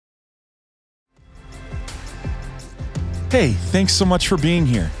Hey, thanks so much for being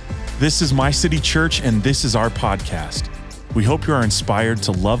here. This is My City Church, and this is our podcast. We hope you are inspired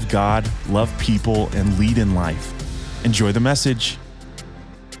to love God, love people, and lead in life. Enjoy the message.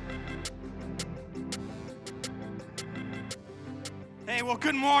 Hey, well,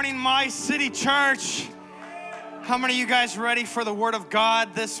 good morning, My City Church. How many of you guys ready for the Word of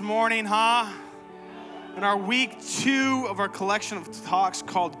God this morning, huh? In our week 2 of our collection of talks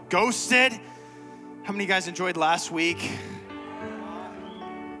called Ghosted. How many of you guys enjoyed last week?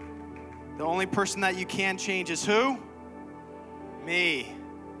 The only person that you can change is who? Me.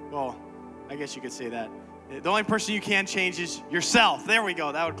 Well, I guess you could say that. The only person you can change is yourself. There we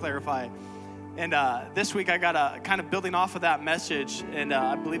go. That would clarify it. And this week I got kind of building off of that message, and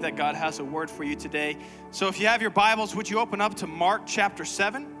I believe that God has a word for you today. So if you have your Bibles, would you open up to Mark chapter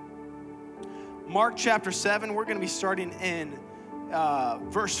 7? Mark chapter 7, we're going to be starting in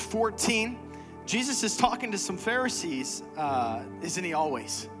verse 14. Jesus is talking to some Pharisees, isn't he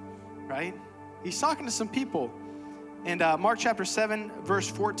always, right? He's talking to some people. And Mark chapter 7, verse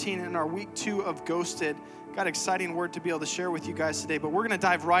 14, in our week 2 of Ghosted, got an exciting word to be able to share with you guys today. But we're going to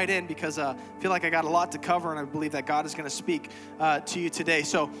dive right in because I feel like I got a lot to cover, and I believe that God is going to speak to you today.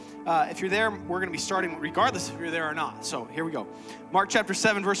 So if you're there, we're going to be starting regardless if you're there or not. So here we go. Mark chapter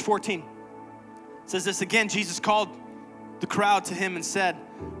 7, verse 14 says this again. Jesus called the crowd to him and said,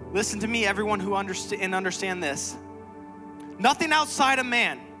 "Listen to me, everyone who understand this. Nothing outside a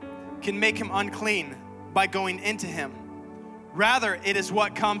man can make him unclean by going into him. Rather, it is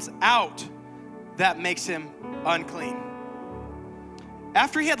what comes out that makes him unclean."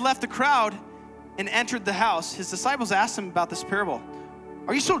 After he had left the crowd and entered the house, his disciples asked him about this parable.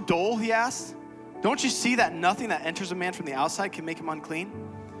 "Are you so dull?" he asked. "Don't you see that nothing that enters a man from the outside can make him unclean?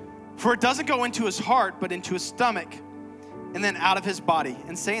 For it doesn't go into his heart, but into his stomach, and then out of his body."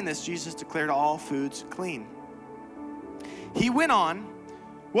 And saying this, Jesus declared all foods clean. He went on,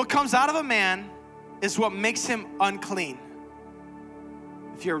 "What comes out of a man is what makes him unclean."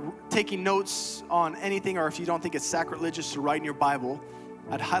 If you're taking notes on anything, or if you don't think it's sacrilegious to write in your Bible,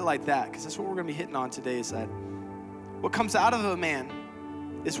 I'd highlight that, because that's what we're going to be hitting on today, is that what comes out of a man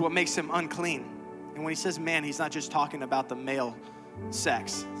is what makes him unclean. And when he says man, he's not just talking about the male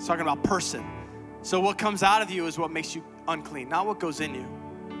sex. He's talking about person. So what comes out of you is what makes you unclean, not what goes in you.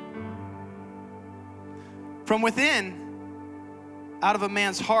 From within, out of a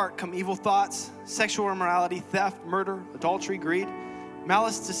man's heart come evil thoughts, sexual immorality, theft, murder, adultery, greed,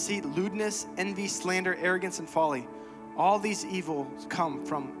 malice, deceit, lewdness, envy, slander, arrogance, and folly. All these evils come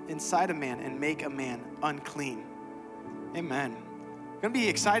from inside a man and make a man unclean. Amen. I'm going to be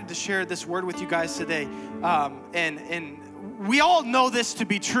excited to share this word with you guys today. And we all know this to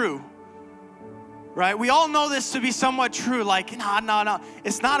be true, right? We all know this to be somewhat true. Like, no.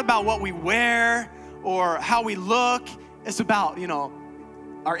 It's not about what we wear or how we look. It's about,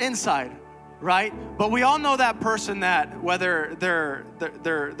 our inside, right? But we all know that person that whether they're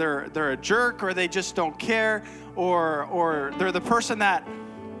a jerk, or they just don't care, or they're the person that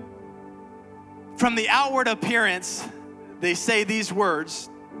from the outward appearance, they say these words.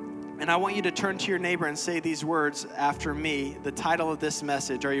 And I want you to turn to your neighbor and say these words after me. The title of this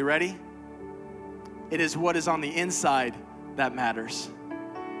message, are you ready? It is what is on the inside that matters.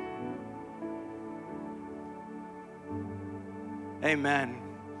 Amen.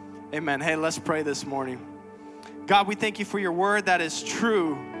 Amen. Hey, let's pray this morning. God, we thank you for your word that is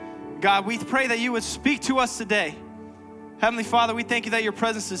true. God, we pray that you would speak to us today. Heavenly Father, we thank you that your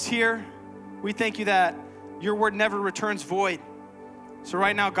presence is here. We thank you that your word never returns void. So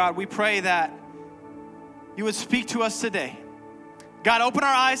right now, God, we pray that you would speak to us today. God, open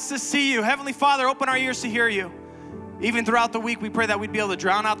our eyes to see you. Heavenly Father, open our ears to hear you. Even throughout the week, we pray that we'd be able to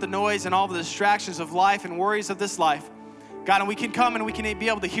drown out the noise and all the distractions of life and worries of this life. God, and we can come and we can be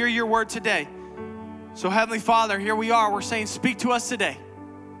able to hear your word today. So Heavenly Father, here we are. We're saying, speak to us today.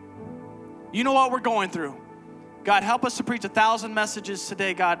 You know what we're going through. God, help us to preach 1,000 messages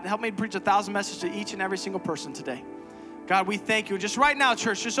today. God, help me to preach 1,000 messages to each and every single person today. God, we thank you. Just right now,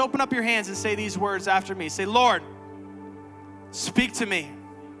 church, just open up your hands and say these words after me. Say, Lord, speak to me.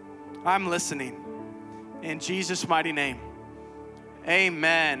 I'm listening. In Jesus' mighty name.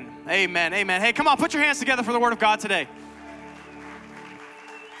 Amen. Amen. Amen. Hey, come on, put your hands together for the word of God today.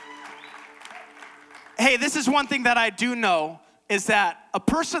 Hey, this is one thing that I do know, is that a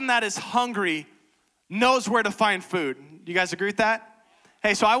person that is hungry knows where to find food. Do you guys agree with that?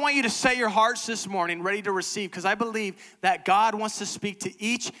 Hey, so I want you to set your hearts this morning ready to receive, because I believe that God wants to speak to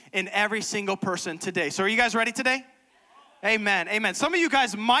each and every single person today. So are you guys ready today? Amen. Amen. Some of you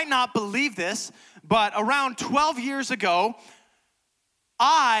guys might not believe this, but around 12 years ago,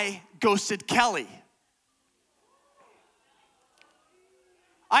 I ghosted Kelly.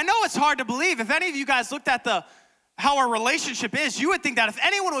 I know it's hard to believe. If any of you guys looked at how our relationship is, you would think that if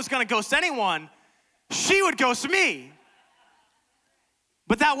anyone was going to ghost anyone, she would ghost me.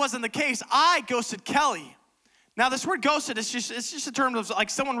 But that wasn't the case. I ghosted Kelly. Now, this word ghosted, it's just a term of like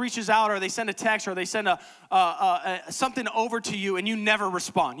someone reaches out or they send a text or they send something over to you and you never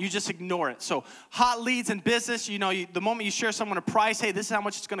respond. You just ignore it. So hot leads in business, the moment you share someone a price, hey, this is how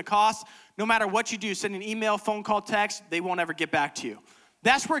much it's going to cost, no matter what you do, send an email, phone call, text, they won't ever get back to you.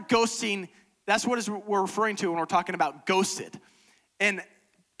 That's where ghosting, that's what we're referring to when we're talking about ghosted. And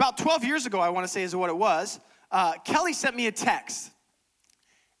about 12 years ago, I want to say is what it was, Kelly sent me a text.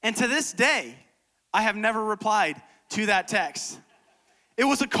 And to this day, I have never replied to that text. It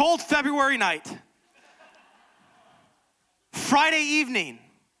was a cold February night, Friday evening,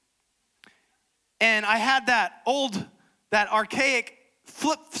 and I had that archaic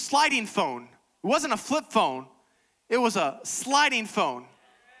sliding phone. It wasn't a flip phone, it was a sliding phone.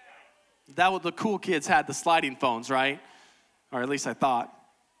 That was the cool kids had the sliding phones, right? Or at least I thought.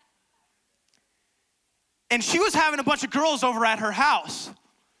 And she was having a bunch of girls over at her house.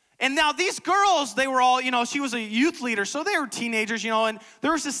 And now these girls, they were all, she was a youth leader, so they were teenagers, and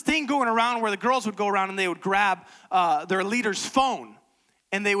there was this thing going around where the girls would go around and they would grab their leader's phone.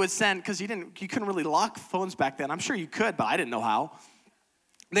 And they would send, because you couldn't really lock phones back then. I'm sure you could, but I didn't know how.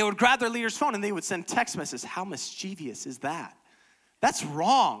 They would grab their leader's phone and they would send text messages. How mischievous is that? That's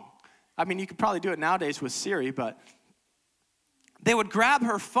wrong. I mean, you could probably do it nowadays with Siri, but they would grab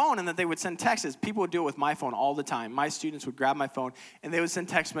her phone and then they would send texts. People would do it with my phone all the time. My students would grab my phone and they would send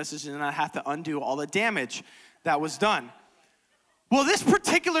text messages and I'd have to undo all the damage that was done. Well, this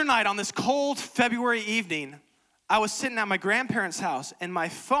particular night on this cold February evening, I was sitting at my grandparents' house and my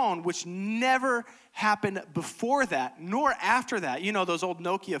phone, which never happened before that, nor after that. Those old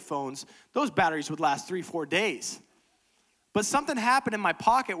Nokia phones, those batteries would last 3-4 days. But something happened in my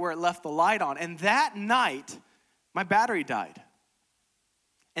pocket where it left the light on. And that night, my battery died.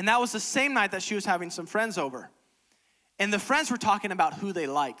 And that was the same night that she was having some friends over. And the friends were talking about who they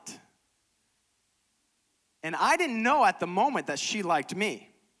liked. And I didn't know at the moment that she liked me.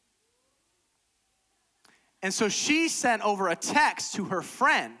 And so she sent over a text to her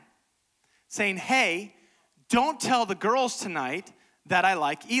friend saying, hey, don't tell the girls tonight that I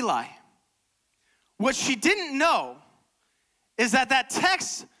like Eli. What she didn't know is that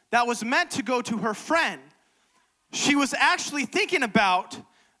text that was meant to go to her friend, she was actually thinking about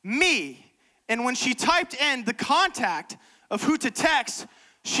me. And when she typed in the contact of who to text,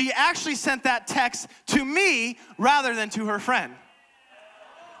 she actually sent that text to me rather than to her friend.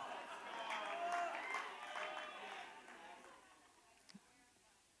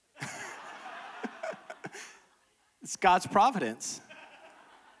 It's God's providence.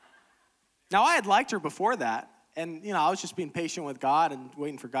 Now, I had liked her before that. And, I was just being patient with God and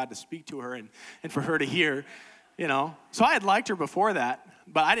waiting for God to speak to her and for her to hear, So I had liked her before that,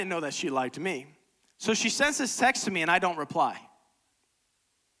 but I didn't know that she liked me. So she sends this text to me and I don't reply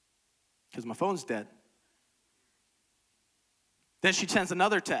because my phone's dead. Then she sends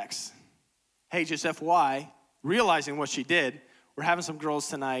another text. Hey, just FYI, realizing what she did, we're having some girls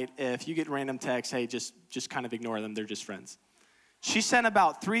tonight. If you get random texts, hey, just kind of ignore them. They're just friends. She sent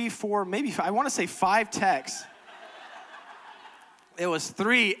about 3, 4, maybe I want to say 5 texts. It was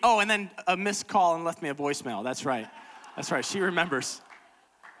 3. Oh, and then a missed call and left me a voicemail. That's right. She remembers.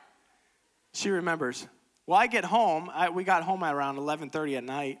 Well, I get home. We got home at around 11:30 at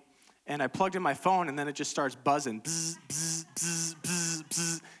night, and I plugged in my phone, and then it just starts buzzing. Bzz, bzz, bzz, bzz,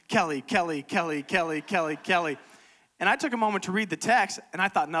 bzz. Kelly, Kelly, Kelly, Kelly, Kelly, Kelly. And I took a moment to read the text, and I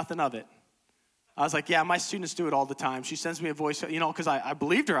thought nothing of it. I was like, yeah, my students do it all the time. She sends me a voice, because I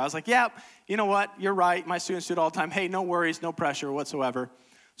believed her. I was like, yeah, you know what? You're right. My students do it all the time. Hey, no worries, no pressure whatsoever.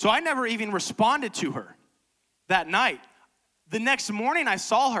 So I never even responded to her that night. The next morning I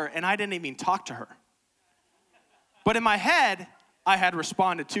saw her, and I didn't even talk to her. But in my head, I had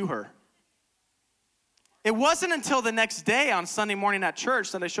responded to her. It wasn't until the next day on Sunday morning at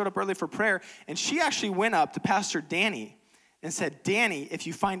church that I showed up early for prayer, and she actually went up to Pastor Danny and said, Danny, if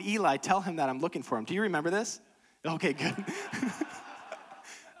you find Eli, tell him that I'm looking for him. Do you remember this? Okay, good.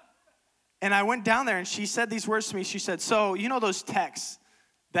 And I went down there, and she said these words to me. She said, so, those texts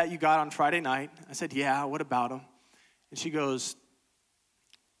that you got on Friday night? I said, yeah, what about them? And she goes,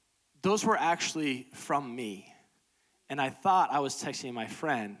 those were actually from me. And I thought I was texting my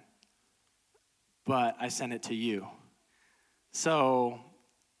friend, but I sent it to you. So,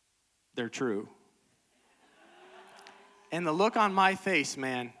 they're true. And the look on my face,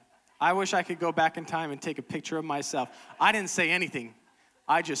 man, I wish I could go back in time and take a picture of myself. I didn't say anything.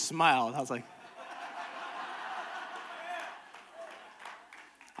 I just smiled. I was like,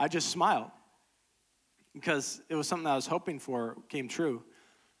 I just smiled because it was something that I was hoping for came true.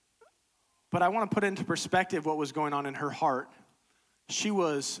 But I want to put into perspective what was going on in her heart. She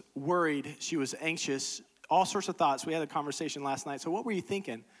was worried. She was anxious. All sorts of thoughts. We had a conversation last night. So what were you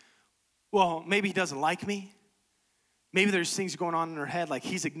thinking? Well, maybe he doesn't like me. Maybe there's things going on in her head like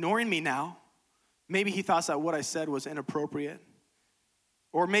he's ignoring me now. Maybe he thought that what I said was inappropriate.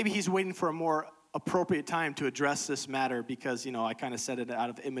 Or maybe he's waiting for a more appropriate time to address this matter because, I kind of said it out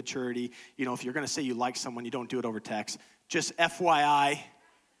of immaturity. If you're going to say you like someone, you don't do it over text. Just FYI,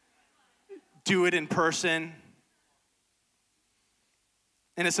 do it in person.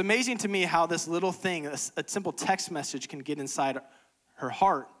 And it's amazing to me how this little thing, a simple text message, can get inside her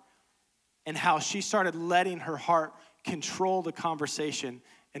heart, and how she started letting her heart control the conversation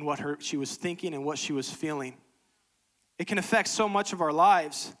and what she was thinking and what she was feeling. It can affect so much of our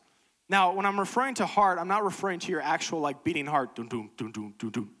lives. Now, when I'm referring to heart, I'm not referring to your actual beating heart. Dun, dun, dun, dun, dun,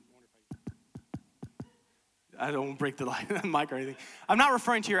 dun. I don't break the mic or anything. I'm not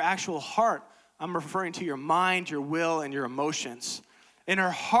referring to your actual heart. I'm referring to your mind, your will, and your emotions. And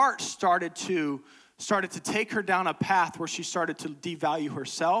her heart started to take her down a path where she started to devalue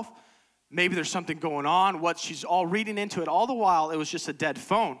herself. Maybe there's something going on. What she's all reading into it. All the while, it was just a dead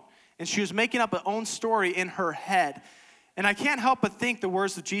phone. And she was making up her own story in her head. And I can't help but think the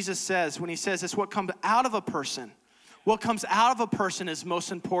words that Jesus says when he says it's what comes out of a person. What comes out of a person is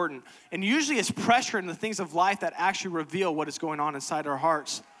most important. And usually it's pressure and the things of life that actually reveal what is going on inside our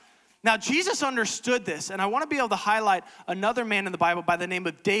hearts. Now, Jesus understood this, and I want to be able to highlight another man in the Bible by the name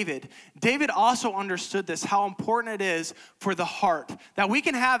of David. David also understood this, how important it is for the heart. That we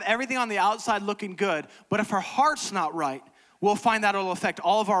can have everything on the outside looking good, but if our heart's not right, we'll find that it'll affect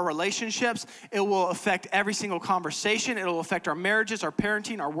all of our relationships. It will affect every single conversation. It'll affect our marriages, our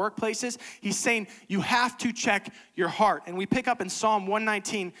parenting, our workplaces. He's saying you have to check your heart. And we pick up in Psalm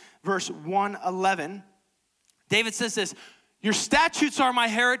 119, verse 111. David says this, "Your statutes are my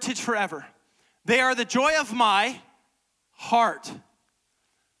heritage forever. They are the joy of my heart.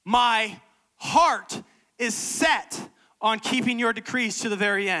 My heart is set on keeping your decrees to the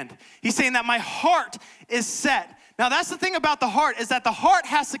very end." He's saying that my heart is set. Now that's the thing about the heart, is that the heart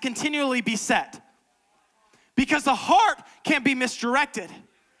has to continually be set. Because the heart can't be misdirected.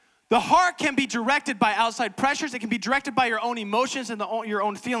 The heart can be directed by outside pressures. It can be directed by your own emotions and your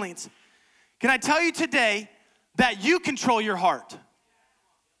own feelings. Can I tell you today that you control your heart?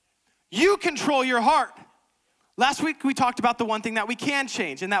 You control your heart. Last week we talked about the one thing that we can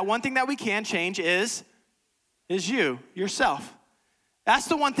change, and that one thing that we can change is yourself. That's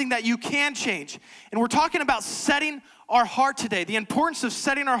the one thing that you can change. And we're talking about setting our heart today, the importance of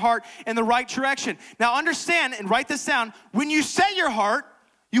setting our heart in the right direction. Now understand and write this down. When you set your heart,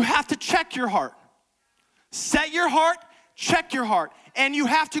 you have to check your heart. Set your heart, check your heart. And you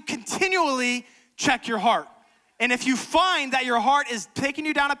have to continually check your heart. And if you find that your heart is taking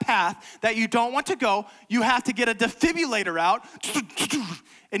you down a path that you don't want to go, you have to get a defibrillator out,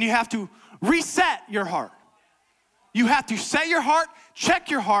 and you have to reset your heart. You have to set your heart, check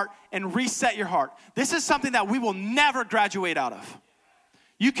your heart, and reset your heart. This is something that we will never graduate out of.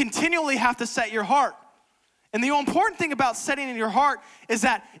 You continually have to set your heart. And the important thing about setting in your heart is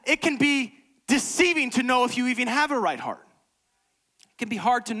that it can be deceiving to know if you even have a right heart. It can be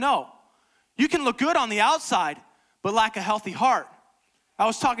hard to know. You can look good on the outside, but lack a healthy heart. I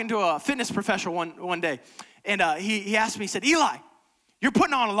was talking to a fitness professional one day, and he asked me, he said, "Eli, you're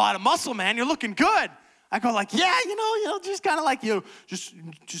putting on a lot of muscle, man. You're looking good." I go like, "Yeah, just kind of like,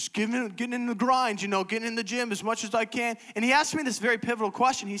 just getting in the grind, getting in the gym as much as I can." And he asked me this very pivotal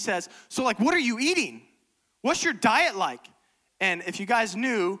question. He says, "So like, what are you eating? What's your diet like?" And if you guys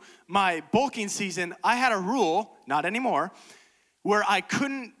knew my bulking season, I had a rule, not anymore, where I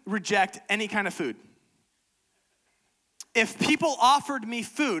couldn't reject any kind of food. If people offered me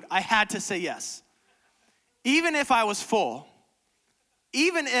food, I had to say yes. Even if I was full,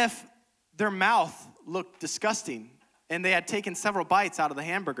 even if their mouth looked disgusting and they had taken several bites out of the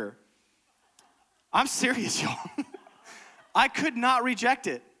hamburger. I'm serious, y'all. I could not reject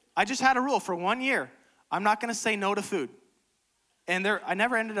it. I just had a rule for 1 year. I'm not going to say no to food. And I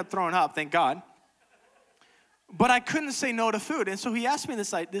never ended up throwing up, thank God. But I couldn't say no to food. And so he asked me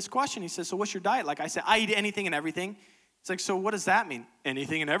this question. He says, "So what's your diet like?" I said, "I eat anything and everything." It's like, "So what does that mean?"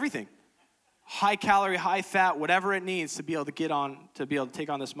 "Anything and everything. High calorie, high fat, whatever it needs to be able to take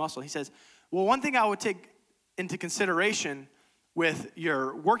on this muscle." He says, "Well, one thing I would take into consideration with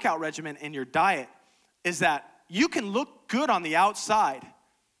your workout regimen and your diet is that you can look good on the outside,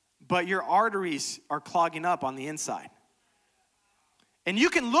 but your arteries are clogging up on the inside. And you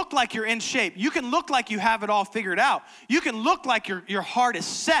can look like you're in shape. You can look like you have it all figured out. You can look like your heart is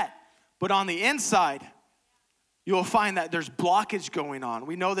set. But on the inside, you'll find that there's blockage going on.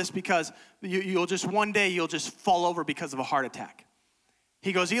 We know this because you'll just one day you'll just fall over because of a heart attack.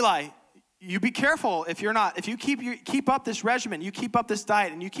 He goes, Eli, you be careful if you keep up this regimen, you keep up this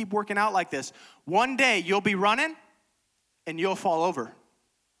diet, and you keep working out like this, one day you'll be running and you'll fall over.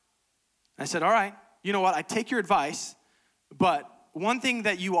 I said, all right, you know what? I take your advice, but one thing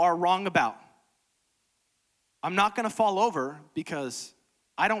that you are wrong about, I'm not going to fall over because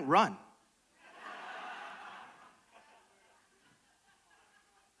I don't run.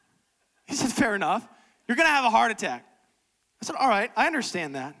 He said, fair enough. You're going to have a heart attack. I said, all right, I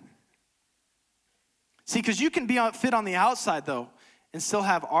understand that. See, because you can be fit on the outside, though, and still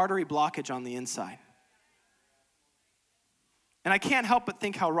have artery blockage on the inside. And I can't help but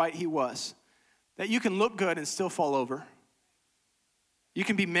think how right he was, that you can look good and still fall over. You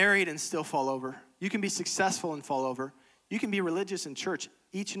can be married and still fall over. You can be successful and fall over. You can be religious in church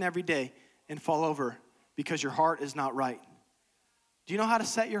each and every day and fall over because your heart is not right. Do you know how to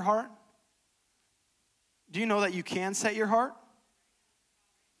set your heart? Do you know that you can set your heart?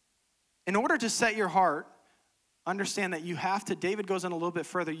 In order to set your heart, understand that you have to, David goes on a little bit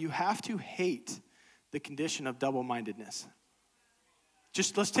further, you have to hate the condition of double-mindedness.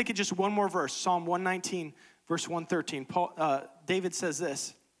 Let's take it just one more verse. Psalm 119, verse 113. David says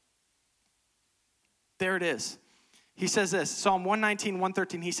this. There it is. He says this, Psalm 119,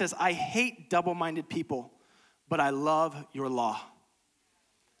 113. He says, I hate double-minded people, but I love your law.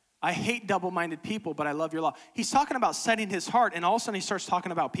 I hate double-minded people, but I love your law. He's talking about setting his heart, and all of a sudden he starts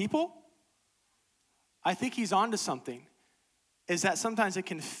talking about people. I think he's onto something, is that sometimes it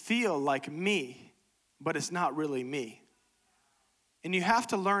can feel like me, but it's not really me. And you have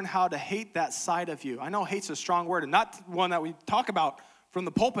to learn how to hate that side of you. I know hate's a strong word, and not one that we talk about from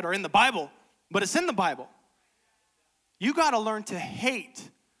the pulpit or in the Bible, but it's in the Bible. You got to learn to hate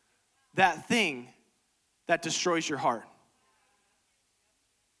that thing that destroys your heart.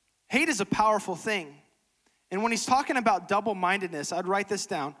 Hate is a powerful thing. And when he's talking about double-mindedness, I'd write this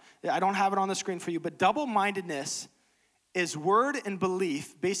down. I don't have it on the screen for you, but double-mindedness is word and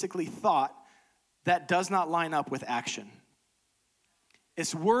belief, basically thought, that does not line up with action.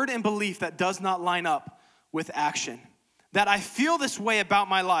 It's word and belief that does not line up with action. That I feel this way about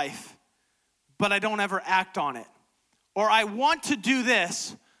my life, but I don't ever act on it. Or I want to do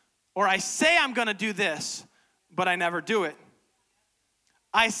this, or I say I'm going to do this, but I never do it.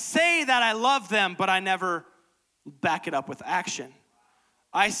 I say that I love them, but I never back it up with action.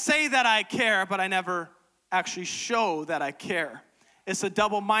 I say that I care, but I never actually show that I care. It's a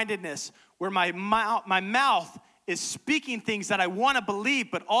double-mindedness where my mouth is speaking things that I want to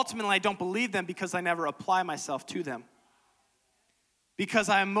believe, but ultimately I don't believe them because I never apply myself to them. Because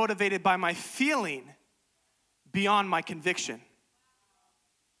I am motivated by my feeling beyond my conviction.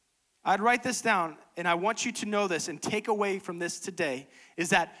 I'd write this down, and I want you to know this and take away from this today, is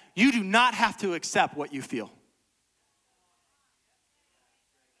that you do not have to accept what you feel.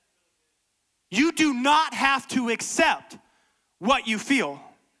 You do not have to accept what you feel.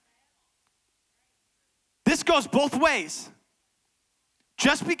 This goes both ways.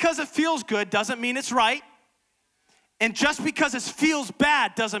 Just because it feels good doesn't mean it's right, and just because it feels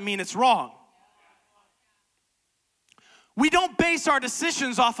bad doesn't mean it's wrong. We don't base our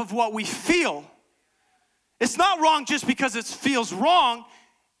decisions off of what we feel. It's not wrong just because it feels wrong.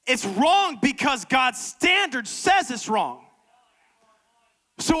 It's wrong because God's standard says it's wrong.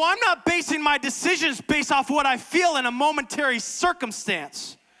 So I'm not basing my decisions based off what I feel in a momentary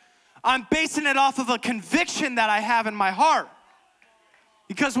circumstance. I'm basing it off of a conviction that I have in my heart.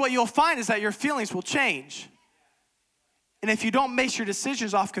 Because what you'll find is that your feelings will change. And if you don't base your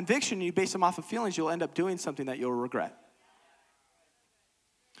decisions off conviction, you base them off of feelings, you'll end up doing something that you'll regret.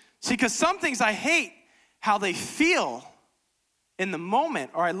 See, because some things I hate how they feel in the moment,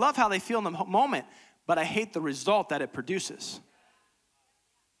 or I love how they feel in the moment, but I hate the result that it produces.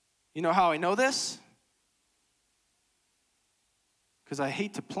 You know how I know this? Because I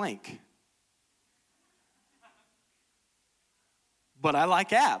hate to plank. But I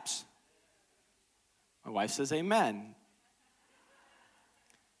like abs. My wife says amen.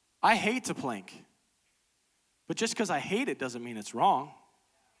 I hate to plank. But just because I hate it doesn't mean it's wrong.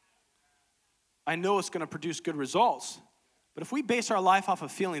 I know it's going to produce good results. But if we base our life off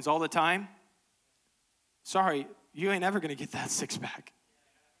of feelings all the time, sorry, you ain't ever going to get that six-pack.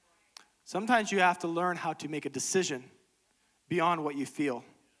 Sometimes you have to learn how to make a decision beyond what you feel.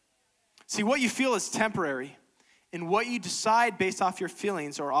 See, what you feel is temporary, and what you decide based off your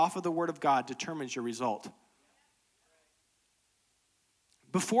feelings or off of the Word of God determines your result.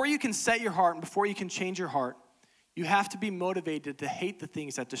 before you can set your heart and before you can change your heart, you have to be motivated to hate the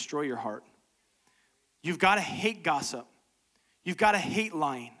things that destroy your heart. You've got to hate gossip. You've got to hate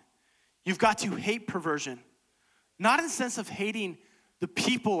lying. You've got to hate perversion. Not in the sense of hating the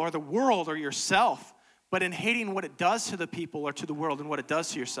people or the world or yourself, but in hating what it does to the people or to the world and what it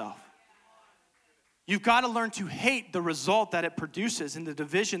does to yourself. You've got to learn to hate the result that it produces and the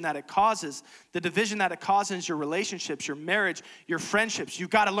division that it causes, the division that it causes your relationships, your marriage, your friendships. You've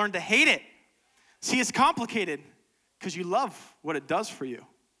got to learn to hate it. See, it's complicated because you love what it does for you,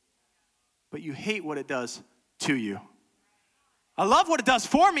 but you hate what it does to you. I love what it does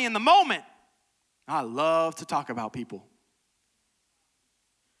for me in the moment. I love to talk about people.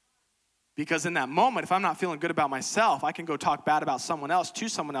 Because in that moment, if I'm not feeling good about myself, I can go talk bad about someone else to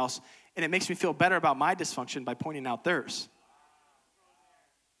someone else, and it makes me feel better about my dysfunction by pointing out theirs.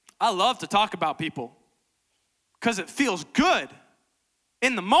 I love to talk about people because it feels good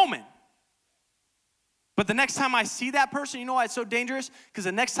in the moment. But the next time I see that person, you know why it's so dangerous? Because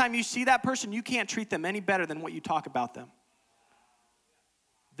the next time you see that person, you can't treat them any better than what you talk about them.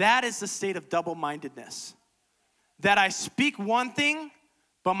 That is the state of double-mindedness. That I speak one thing,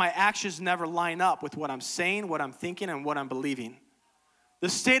 but my actions never line up with what I'm saying, what I'm thinking, and what I'm believing. The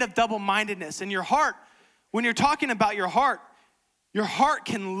state of double-mindedness. In your heart, when you're talking about your heart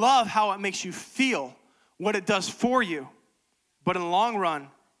can love how it makes you feel, what it does for you. But in the long run,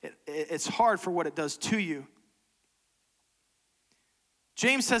 it's hard for what it does to you.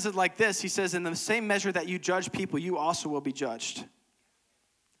 James says it like this. He says, in the same measure that you judge people, you also will be judged.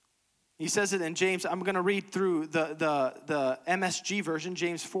 He says it in James. I'm going to read through the MSG version,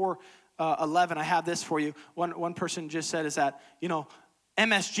 James 4:11. I have this for you. One person just said is that,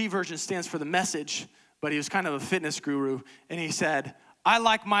 MSG version stands for the message, but he was kind of a fitness guru. And he said, I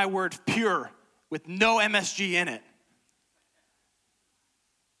like my word pure with no MSG in it.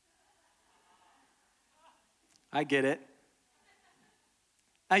 I get it.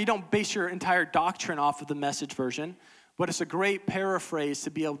 Now, you don't base your entire doctrine off of the message version, but it's a great paraphrase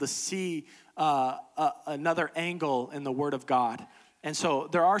to be able to see another angle in the Word of God. And so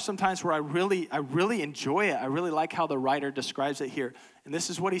there are some times where I really enjoy it. I really like how the writer describes it here. And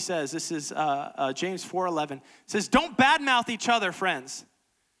this is what he says. This is James 4:11. It says, don't badmouth each other, friends.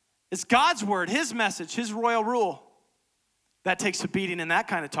 It's God's word, his message, his royal rule. That takes a beating in that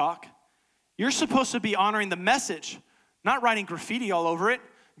kind of talk. You're supposed to be honoring the message, not writing graffiti all over it.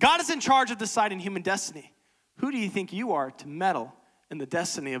 God is in charge of deciding human destiny. Who do you think you are to meddle in the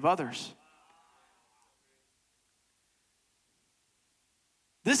destiny of others?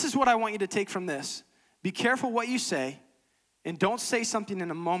 This is what I want you to take from this. Be careful what you say, and don't say something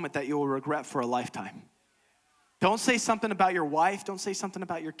in a moment that you will regret for a lifetime. Don't say something about your wife. Don't say something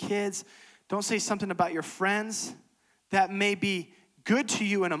about your kids. Don't say something about your friends that may be good to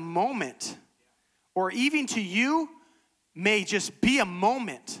you in a moment, or even to you may just be a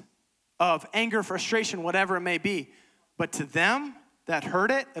moment of anger, frustration, whatever it may be. But to them that heard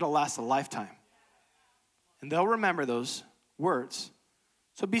it, it'll last a lifetime. And they'll remember those words.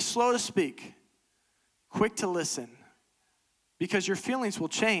 So be slow to speak, quick to listen, because your feelings will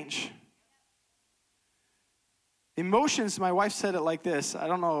change. Emotions, my wife said it like this. I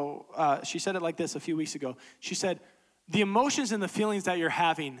don't know, she said it like this a few weeks ago. She said, the emotions and the feelings that you're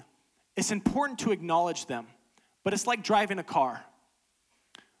having, it's important to acknowledge them, but it's like driving a car.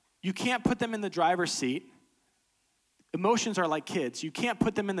 You can't put them in the driver's seat. Emotions are like kids. You can't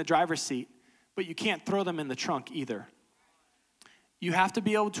put them in the driver's seat, but you can't throw them in the trunk either. You have to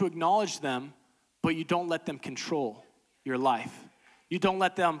be able to acknowledge them, but you don't let them control your life. You don't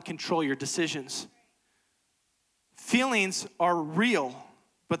let them control your decisions. Feelings are real,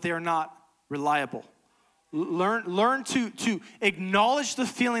 but they are not reliable. Learn to acknowledge the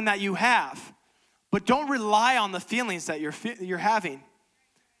feeling that you have, but don't rely on the feelings that you're having.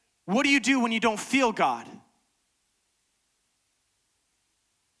 What do you do when you don't feel God?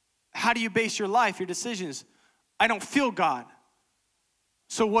 How do you base your life, your decisions? I don't feel God.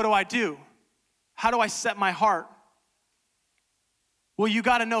 So what do I do? How do I set my heart? Well, you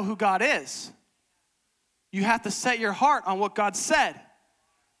got to know who God is. You have to set your heart on what God said.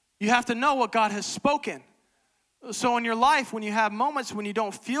 You have to know what God has spoken. So in your life, when you have moments when you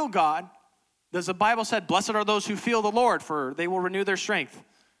don't feel God, does the Bible said, blessed are those who feel the Lord, for they will renew their strength?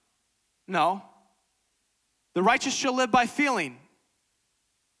 No. The righteous shall live by feeling.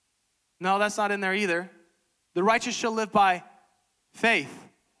 No, that's not in there either. The righteous shall live by faith.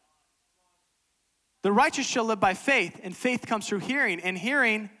 The righteous shall live by faith, and faith comes through hearing, and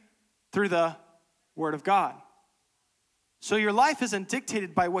hearing through the Word of God. So your life isn't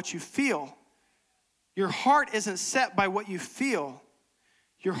dictated by what you feel. Your heart isn't set by what you feel.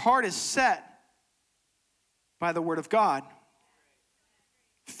 Your heart is set by the word of God.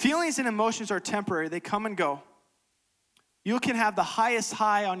 Feelings and emotions are temporary. They come and go. You can have the highest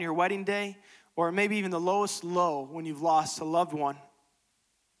high on your wedding day, or maybe even the lowest low when you've lost a loved one.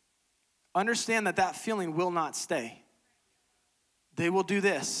 Understand that that feeling will not stay. They will do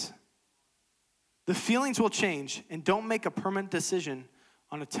this. The feelings will change, and don't make a permanent decision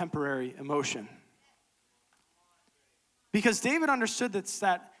on a temporary emotion. Because David understood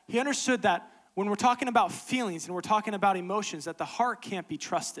that when we're talking about feelings and we're talking about emotions, that the heart can't be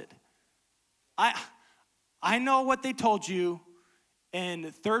trusted. I know what they told you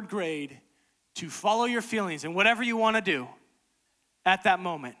in 3rd grade to follow your feelings and whatever you want to do at that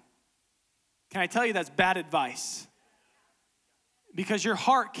moment. Can I tell you that's bad advice? Because your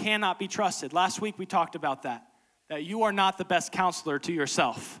heart cannot be trusted. Last week we talked about that you are not the best counselor to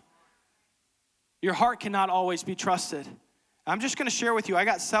yourself. Your heart cannot always be trusted. I'm just going to share with you, I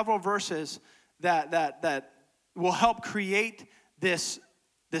got several verses that will help create this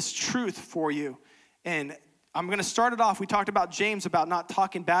truth for you. And I'm going to start it off. We talked about James, about not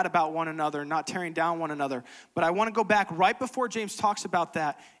talking bad about one another, not tearing down one another. But I want to go back right before James talks about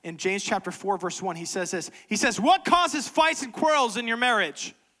that. In James chapter 4, verse 1, he says this. He says, what causes fights and quarrels in your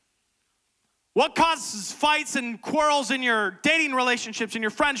marriage? What causes fights and quarrels in your dating relationships, in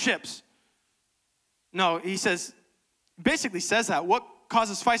your friendships? No, he basically says that. What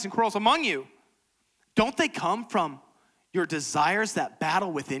causes fights and quarrels among you? Don't they come from your desires that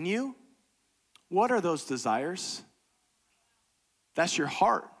battle within you? What are those desires? That's your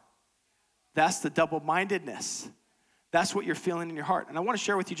heart. That's the double-mindedness. That's what you're feeling in your heart. And I want to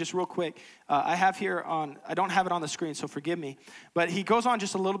share with you just real quick. I don't have it on the screen, so forgive me. But he goes on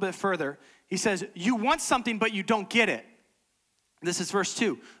just a little bit further. He says, you want something, but you don't get it. This is verse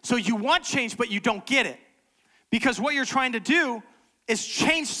 2. So you want change, but you don't get it. Because what you're trying to do is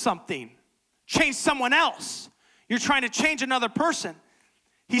change something. Change someone else. You're trying to change another person.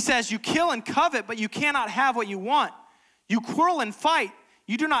 He says, you kill and covet, but you cannot have what you want. You quarrel and fight.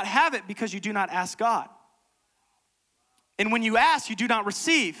 You do not have it because you do not ask God. And when you ask, you do not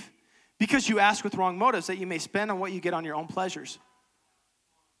receive because you ask with wrong motives that you may spend on what you get on your own pleasures.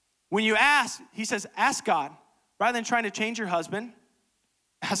 When you ask, he says, ask God. Rather than trying to change your husband,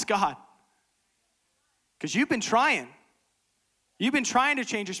 ask God. Because you've been trying. You've been trying to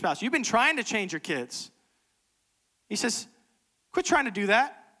change your spouse. You've been trying to change your kids. He says, quit trying to do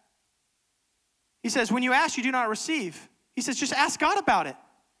that. He says, when you ask, you do not receive. He says, just ask God about it.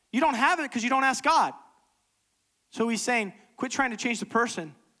 You don't have it because you don't ask God. So he's saying, quit trying to change the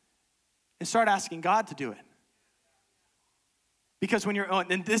person and start asking God to do it. Because when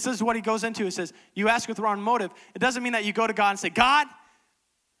and this is what he goes into, he says, you ask with the wrong motive. It doesn't mean that you go to God and say, God,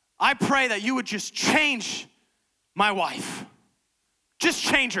 I pray that you would just change my wife. Just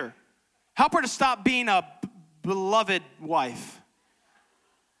change her. Help her to stop being a beloved wife.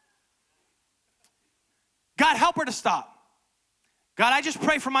 God, help her to stop. God, I just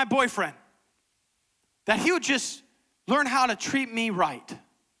pray for my boyfriend that he would just learn how to treat me right.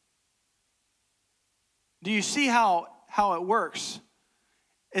 Do you see how it works?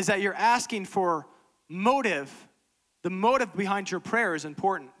 Is that you're asking for motive. The motive behind your prayer is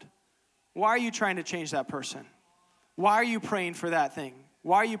important. Why are you trying to change that person? Why are you praying for that thing?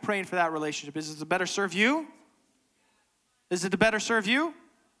 Why are you praying for that relationship? Is it to better serve you? Is it to better serve you?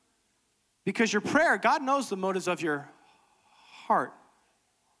 Because your prayer, God knows the motives of your heart.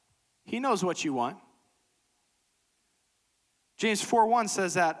 He knows what you want. James 4:1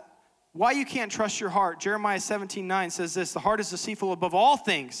 says that why you can't trust your heart. Jeremiah 17:9 says this, the heart is deceitful above all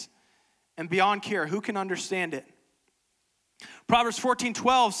things and beyond cure. Who can understand it? Proverbs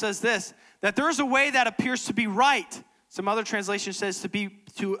 14:12 says this, that there is a way that appears to be right. Some other translation says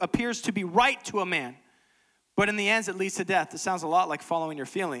appears to be right to a man. But in the end, it leads to death. It sounds a lot like following your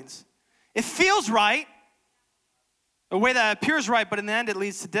feelings. It feels right, a way that appears right, but in the end, it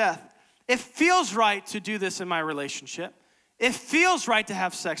leads to death. It feels right to do this in my relationship. It feels right to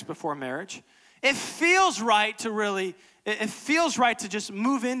have sex before marriage. It feels right to just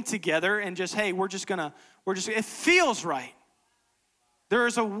move in together and just, hey, it feels right. There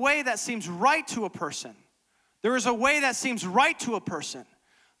is a way that seems right to a person. There is a way that seems right to a person.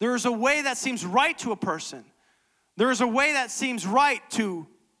 There is a way that seems right to a person. There is a way that seems right to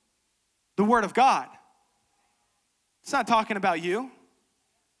the Word of God. It's not talking about you.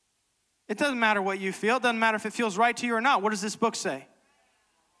 It doesn't matter what you feel. It doesn't matter if it feels right to you or not. What does this book say?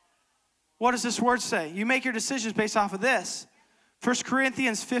 What does this word say? You make your decisions based off of this. 1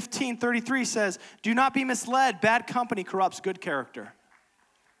 Corinthians 15:33 says, do not be misled. Bad company corrupts good character.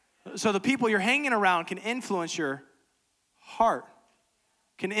 So the people you're hanging around can influence your heart,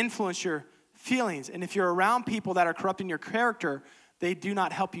 can influence your feelings. And if you're around people that are corrupting your character, they do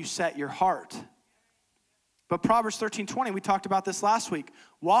not help you set your heart. But Proverbs 13:20, we talked about this last week.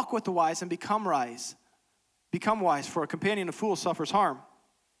 Walk with the wise and become wise. Become wise, for a companion of fools suffers harm.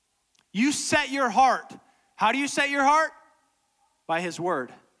 You set your heart. How do you set your heart? By his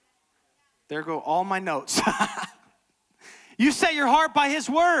word. There go all my notes. You set your heart by his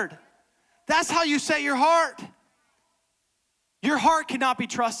word. That's how you set your heart. Your heart cannot be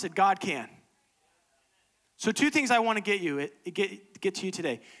trusted. God can. So 2 things I want to get to you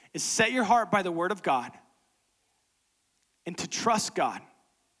today is set your heart by the word of God and to trust God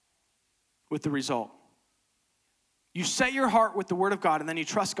with the result. You set your heart with the word of God and then you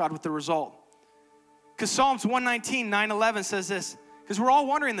trust God with the result. Because Psalms 119, 9-11 says this, because we're all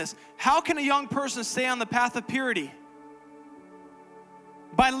wondering this. How can a young person stay on the path of purity?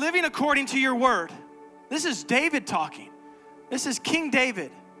 By living according to your word. This is David talking. This is King David.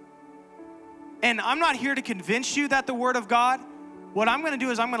 And I'm not here to convince you that the word of God, what I'm going to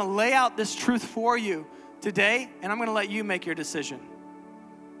do is I'm going to lay out this truth for you today, and I'm going to let you make your decision.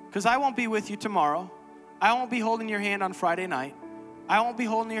 Because I won't be with you tomorrow. I won't be holding your hand on Friday night. I won't be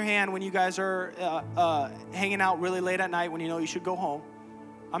holding your hand when you guys are hanging out really late at night when you know you should go home.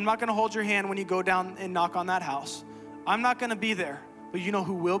 I'm not going to hold your hand when you go down and knock on that house. I'm not going to be there. But you know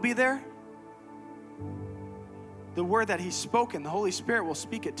who will be there? The word that he's spoken, the Holy Spirit will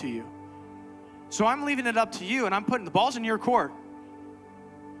speak it to you. So I'm leaving it up to you, and I'm putting the balls in your court.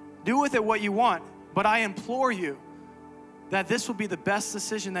 Do with it what you want, but I implore you that this will be the best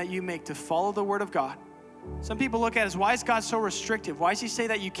decision that you make to follow the word of God. Some people look at it as, why is God so restrictive? Why does he say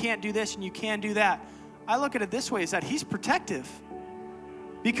that you can't do this and you can't do that? I look at it this way, is that he's protective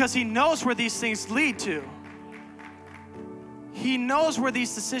because he knows where these things lead to. He knows where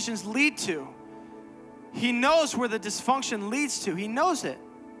these decisions lead to. He knows where the dysfunction leads to. He knows it.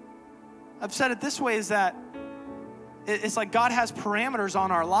 I've said it this way, is that it's like God has parameters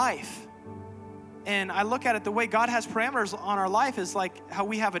on our life. And I look at it the way God has parameters on our life is like how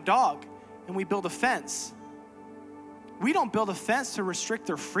we have a dog and we build a fence. We don't build a fence to restrict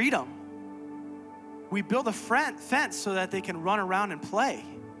their freedom. We build a fence so that they can run around and play.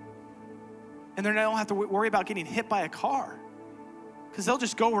 And they don't have to worry about getting hit by a car. Because they'll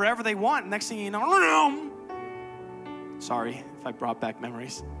just go wherever they want. Next thing you know, sorry if I brought back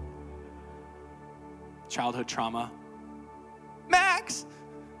memories. Childhood trauma. Max!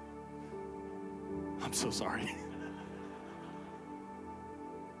 I'm so sorry.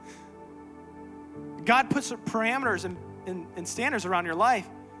 God puts parameters and standards around your life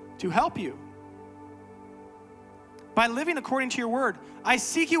to help you. By living according to your word, I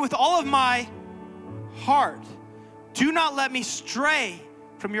seek you with all of my heart. Do not let me stray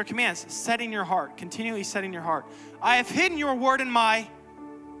from your commands. Setting your heart, continually setting your heart. I have hidden your word in my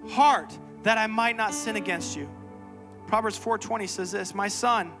heart that I might not sin against you. Proverbs 4:20 says this, my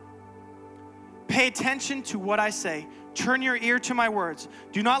son, pay attention to what I say. Turn your ear to my words.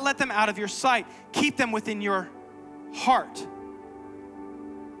 Do not let them out of your sight. Keep them within your heart.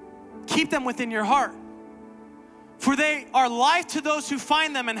 Keep them within your heart. For they are life to those who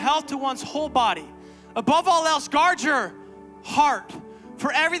find them and health to one's whole body. Above all else, guard your heart.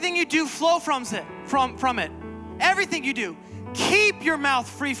 For everything you do flow from it. Everything you do. Keep your mouth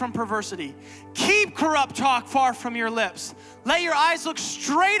free from perversity. Keep corrupt talk far from your lips. Let your eyes look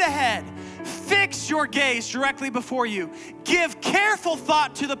straight ahead. Fix your gaze directly before you. Give careful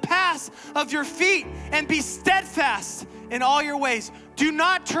thought to the paths of your feet and be steadfast in all your ways. Do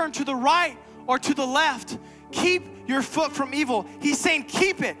not turn to the right or to the left. Keep your foot from evil. He's saying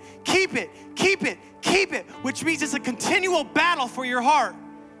keep it, keep it, keep it, keep it, which means it's a continual battle for your heart.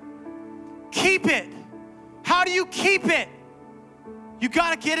 Keep it. How do you keep it? You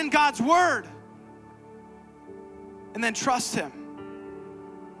got to get in God's word and then trust him.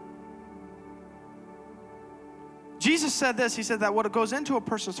 Jesus said this, he said that what goes into a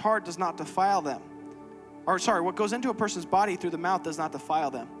person's heart does not defile them. What goes into a person's body through the mouth does not defile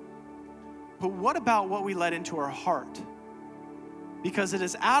them. But what about what we let into our heart? Because it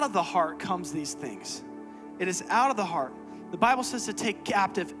is out of the heart comes these things. It is out of the heart. The Bible says to take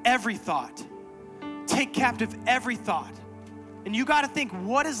captive every thought. Take captive every thought. And you got to think,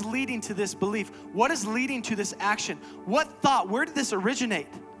 what is leading to this belief? What is leading to this action? What thought? Where did this originate?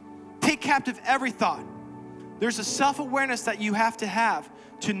 Take captive every thought. There's a self-awareness that you have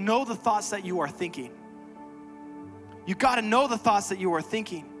to know the thoughts that you are thinking. You got to know the thoughts that you are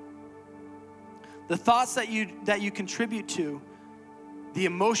thinking. The thoughts that you contribute to, the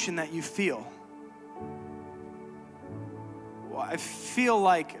emotion that you feel. Well, I feel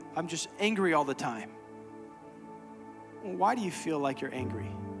like I'm just angry all the time. why do you feel like you're angry?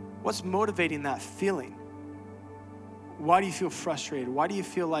 What's motivating that feeling? Why do you feel frustrated? Why do you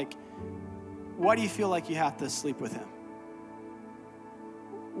feel like you have to sleep with him?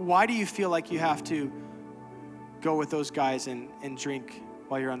 Why do you feel like you have to go with those guys and drink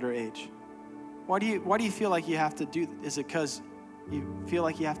while you're underage? Why do you feel like you have to do? Is it because you feel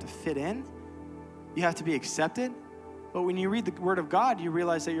like you have to fit in? You have to be accepted? But when you read the Word of God, you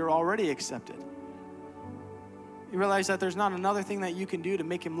realize that you're already accepted. You realize that there's not another thing that you can do to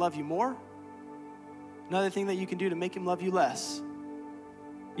make him love you more, another thing that you can do to make him love you less.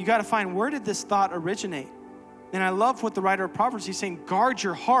 You got to find, where did this thought originate? And I love what the writer of Proverbs, he's saying, guard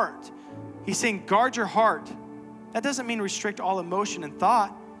your heart. He's saying, guard your heart. That doesn't mean restrict all emotion and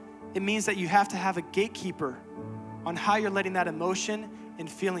thought. It means that you have to have a gatekeeper on how you're letting that emotion and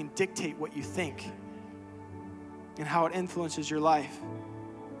feeling dictate what you think and how it influences your life.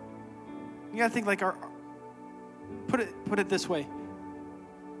 You got to think like put it this way.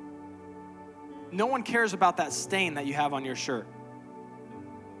 No one cares about that stain that you have on your shirt.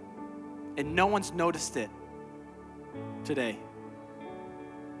 And no one's noticed it today.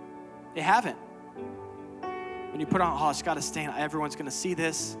 They haven't. When you put on, oh, it's got a stain, everyone's going to see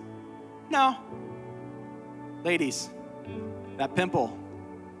this. No. Ladies, that pimple,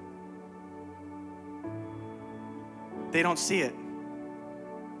 they don't see it.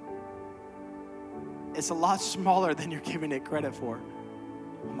 It's a lot smaller than you're giving it credit for.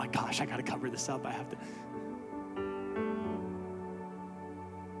 Oh my gosh, I got to cover this up. I have to.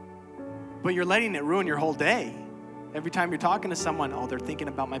 But you're letting it ruin your whole day. Every time you're talking to someone, oh, they're thinking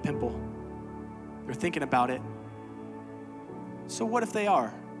about my pimple. They're thinking about it. So what if they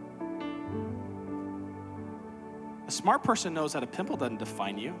are? A smart person knows that a pimple doesn't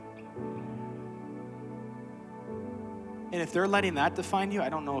define you. And if they're letting that define you, I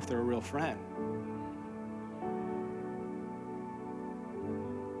don't know if they're a real friend.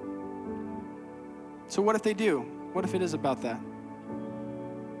 So what if they do? What if it is about that?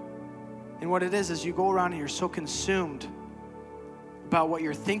 And what it is you go around and you're so consumed about what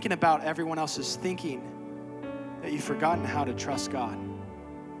you're thinking about everyone else is thinking that you've forgotten how to trust God.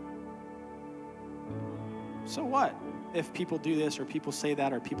 So what if people do this or people say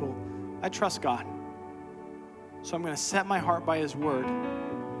that or I trust God. So I'm going to set my heart by his word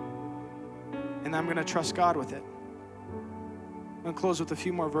and I'm going to trust God with it. I'm going to close with a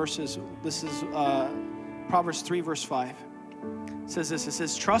few more verses. This is Proverbs 3 verse 5. It says this, it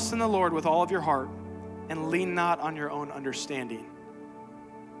says, trust in the Lord with all of your heart and lean not on your own understanding.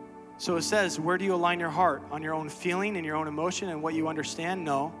 So it says, where do you align your heart? On your own feeling and your own emotion and what you understand?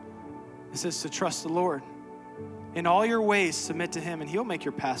 No. It says to trust the Lord. In all your ways, submit to him and he'll make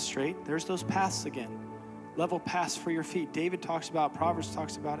your path straight. There's those paths again. Level paths for your feet. David talks about it. Proverbs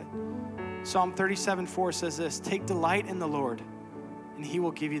talks about it. Psalm 37:4 says this, take delight in the Lord and he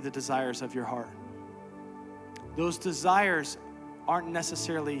will give you the desires of your heart. Those desires aren't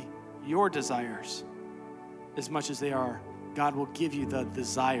necessarily your desires as much as they are. God will give you the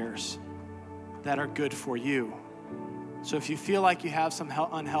desires that are good for you. So if you feel like you have some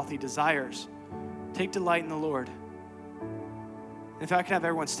unhealthy desires, take delight in the Lord. And if I could have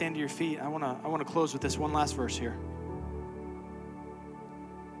everyone stand to your feet, I want to close with this one last verse here.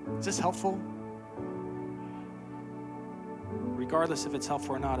 Is this helpful? Regardless if it's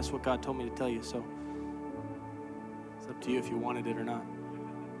helpful or not, it's what God told me to tell you. So it's up to you if you wanted it or not.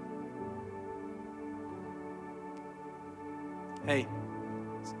 Hey,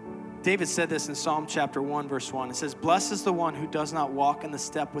 David said this in Psalm chapter 1, verse 1. It says, blessed is the one who does not walk in the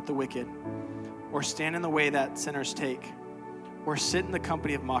step with the wicked, or stand in the way that sinners take, or sit in the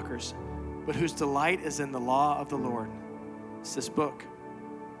company of mockers, but whose delight is in the law of the Lord. It's this book.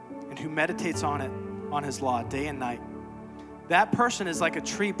 And who meditates on it, on his law, day and night. That person is like a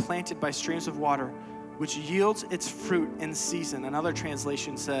tree planted by streams of water, which yields its fruit in season. Another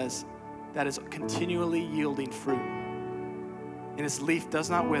translation says that is continually yielding fruit. And its leaf does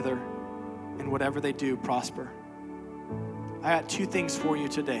not wither, and whatever they do, prosper. I got two things for you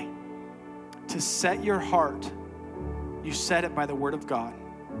today. To set your heart, you set it by the word of God.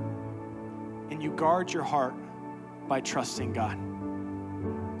 And you guard your heart by trusting God.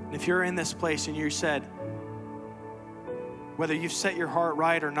 And if you're in this place and you said, whether you've set your heart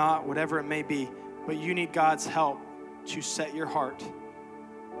right or not, whatever it may be, but you need God's help to set your heart.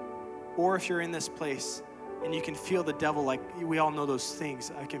 Or if you're in this place and you can feel the devil, like we all know those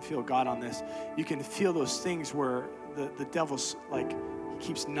things. I can feel God on this. You can feel those things where the devil's like, he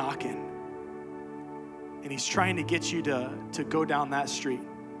keeps knocking. And he's trying to get you to go down that street.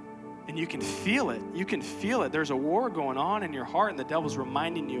 And you can feel it. You can feel it. There's a war going on in your heart, and the devil's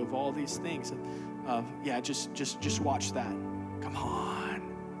reminding you of all these things, of, just watch that. Come on.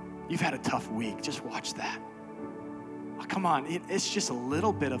 You've had a tough week. Just watch that. Oh, come on. It's just a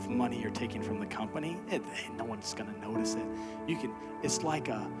little bit of money you're taking from the company. No one's going to notice it. It's like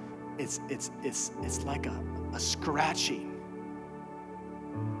a scratching.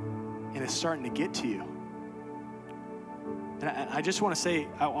 And it's starting to get to you. And I just want to say,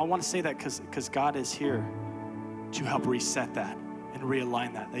 I want to say that because God is here to help reset that and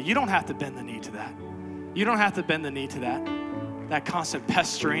realign that. That you don't have to bend the knee to that. You don't have to bend the knee to that. That constant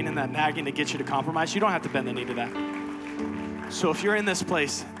pestering and that nagging to get you to compromise. You don't have to bend the knee to that. So if you're in this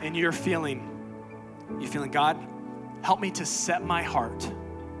place and you're feeling, God, help me to set my heart.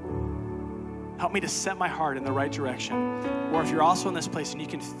 Help me to set my heart in the right direction. Or if you're also in this place and you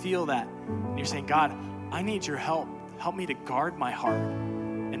can feel that, and you're saying, God, I need your help. Help me to guard my heart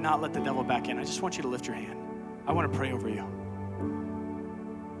and not let the devil back in. I just want you to lift your hand. I want to pray over you.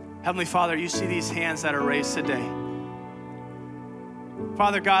 Heavenly Father, you see these hands that are raised today.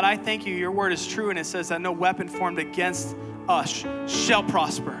 Father God, I thank you. Your word is true, and it says that no weapon formed against us shall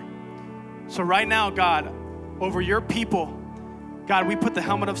prosper. So right now, God, over your people, God, we put the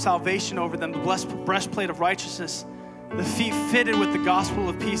helmet of salvation over them, the breastplate of righteousness, the feet fitted with the gospel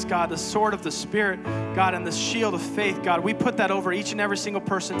of peace, God, the sword of the Spirit, God, and the shield of faith, God. We put that over each and every single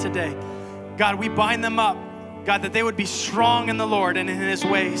person today. God, we bind them up, God, that they would be strong in the Lord and in his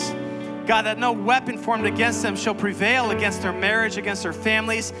ways. God, that no weapon formed against them shall prevail against their marriage, against their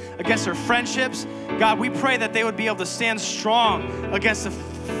families, against their friendships. God, we pray that they would be able to stand strong against the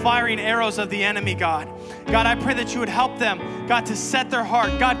firing arrows of the enemy, God. God, I pray that you would help them, God, to set their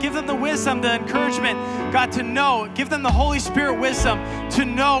heart. God, give them the wisdom, the encouragement, God, to know. Give them the Holy Spirit wisdom to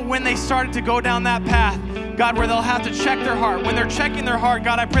know when they started to go down that path, God, where they'll have to check their heart. When they're checking their heart,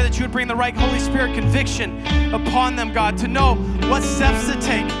 God, I pray that you would bring the right Holy Spirit conviction upon them, God, to know what steps to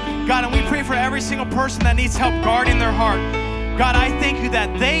take. God, and we pray for every single person that needs help guarding their heart. God, I thank you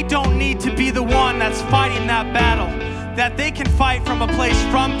that they don't need to be the one that's fighting that battle, that they can fight from a place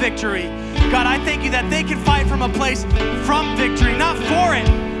from victory. God, I thank you that they can fight from a place from victory, not for it,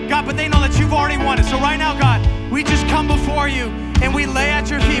 God, but they know that you've already won it. So right now, God, we just come before you and we lay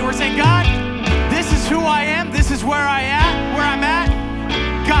at your feet. We're saying, God, this is who I am. This is where I'm at.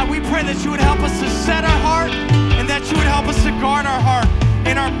 God, we pray that you would help us to set our heart and that you would help us to guard our heart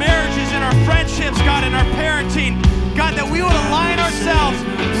in our marriages, in our friendships, God, in our parenting. God, that we would align ourselves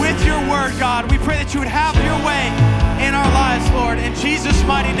with your word, God. We pray that you would have your way in our lives, Lord. In Jesus'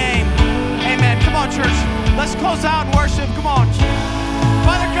 mighty name, amen. Come on, church. Let's close out and worship. Come on.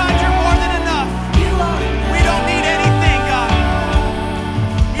 Father God, you're more than enough. We don't need anything, God.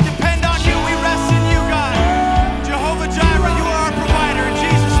 We depend on you. We rest in you, God. Jehovah Jireh, you are our provider. In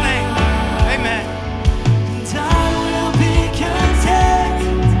Jesus' name, amen.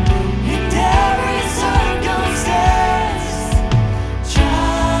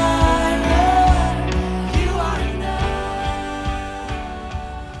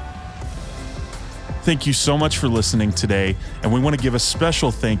 Thank you so much for listening today, and we want to give a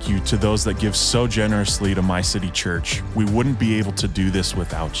special thank you to those that give so generously to My City Church. We wouldn't be able to do this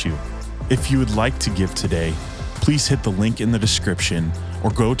without you. If you would like to give today, please hit the link in the description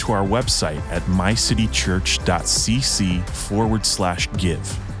or go to our website at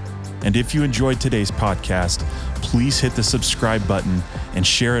mycitychurch.cc/give. And if you enjoyed today's podcast, please hit the subscribe button and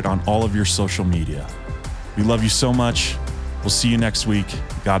share it on all of your social media. We love you so much. We'll see you next week.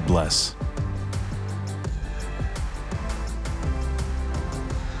 God bless.